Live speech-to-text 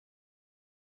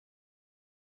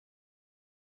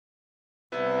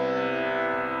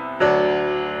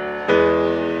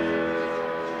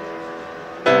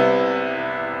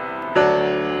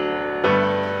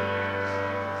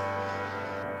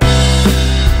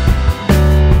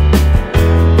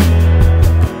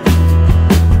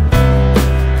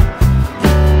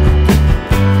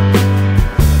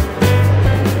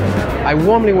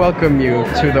warmly welcome you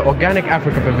to the Organic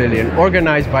Africa Pavilion,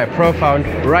 organized by Profound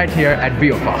right here at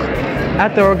BioFach.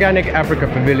 At the Organic Africa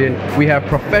Pavilion, we have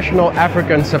professional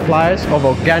African suppliers of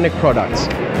organic products.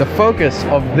 The focus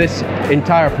of this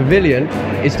entire pavilion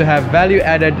is to have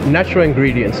value-added natural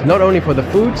ingredients, not only for the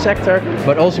food sector,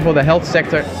 but also for the health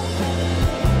sector.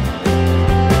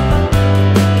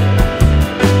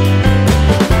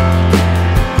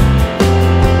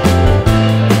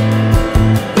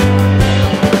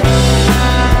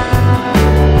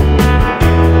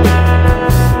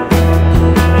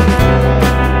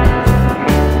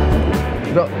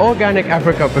 The Organic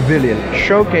Africa Pavilion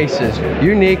showcases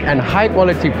unique and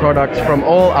high-quality products from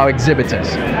all our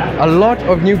exhibitors. A lot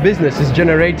of new business is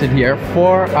generated here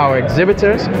for our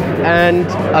exhibitors, and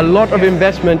a lot of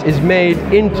investment is made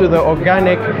into the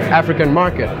organic African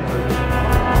market.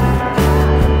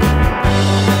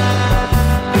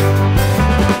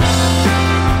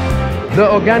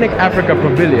 The Organic Africa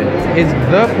Pavilion is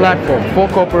the platform for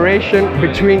cooperation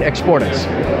between exporters.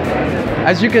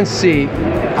 As you can see,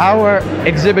 our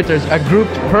exhibitors are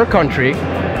grouped per country,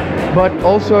 but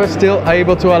also still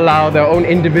able to allow their own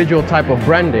individual type of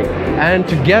branding, and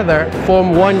together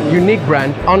form one unique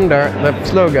brand under the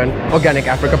slogan Organic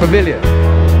Africa Pavilion.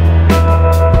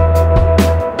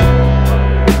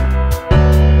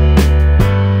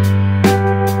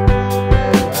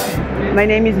 My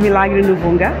name is Milagre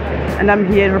Luvunga, and I'm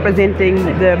here representing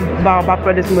the Baobab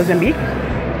Brothers Mozambique.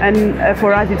 And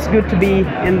for us, it's good to be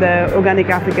in the Organic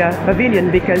Africa Pavilion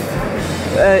because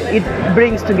it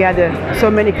brings together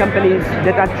so many companies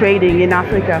that are trading in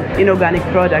Africa in organic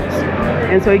products.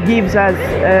 And so it gives us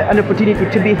an opportunity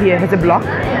to be here as a bloc,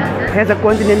 as a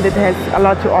continent that has a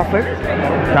lot to offer.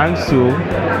 Thanks to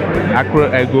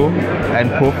Agro Eco and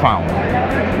Profound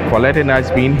for letting us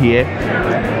be here.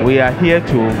 We are here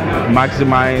to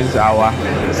maximize our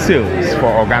sales for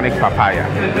organic papaya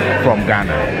from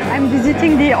Ghana. I'm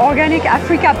visiting the Organic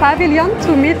Africa Pavilion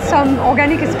to meet some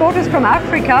organic exporters from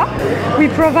Africa. We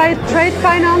provide trade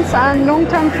finance and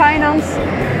long-term finance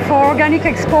for organic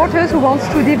exporters who want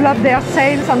to develop their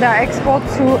sales and their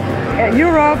exports to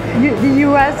Europe, the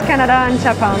US, Canada and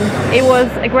Japan. It was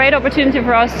a great opportunity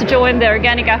for us to join the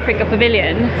Organic Africa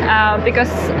Pavilion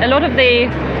because a lot of the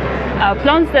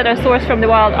plants that are sourced from the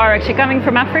wild are actually coming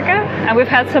from Africa, and we've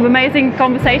had some amazing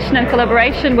conversation and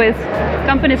collaboration with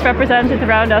companies represented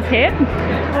around us here.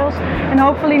 And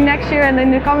hopefully next year and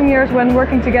in the coming years, when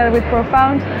working together with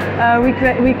Profound, we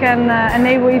can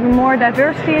enable even more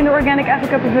diversity in the Organic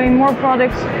Africa Pavilion, more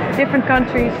products, different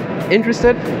countries.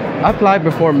 Interested? Apply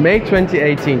before May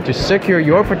 2018 to secure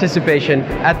your participation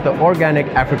at the Organic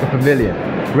Africa Pavilion.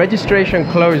 Registration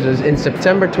closes in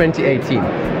September 2018.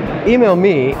 Email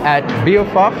me at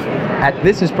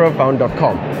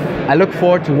biofach@thisisprofound.com. I look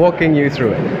forward to walking you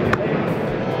through it.